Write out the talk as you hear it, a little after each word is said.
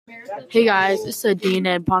Hey guys, this is a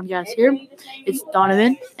D&N podcast here. It's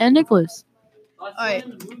Donovan and Nicholas. Alright,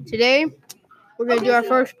 today we're going to do our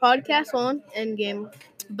first podcast on Endgame.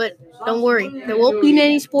 But don't worry, there won't be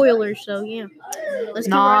any spoilers, so yeah. Let's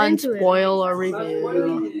get right into it. Non-spoiler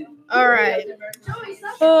review. Alright.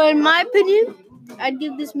 In my opinion, I'd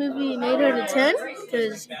give this movie an 8 out of 10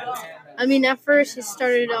 because, at first it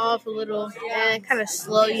started off a little kind of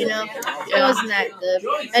slow, It wasn't that good.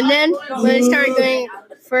 And then when it started going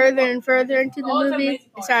further and further into the movie,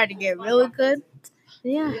 it started to get really good.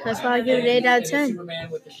 Yeah, that's why I give it 8 out of 10.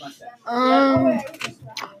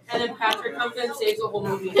 And then Patrick comes in and saves the whole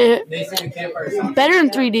movie. Better in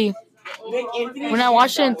 3D. When I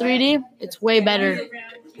watched it in 3D, it's way better.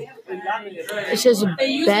 It's just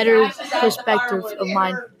a better perspective of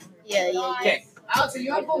mine. Yeah.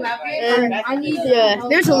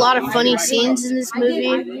 There's a lot of funny scenes in this movie.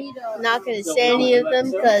 I'm not going to say any of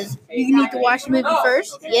them because you need to watch the movie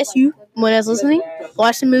first. Yes, you, when I was listening,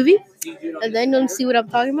 watch the movie and then you'll see what I'm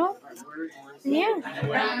talking about. Yeah.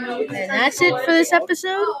 And that's it for this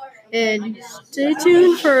episode. And stay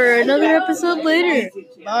tuned for another episode later.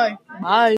 Bye. Bye.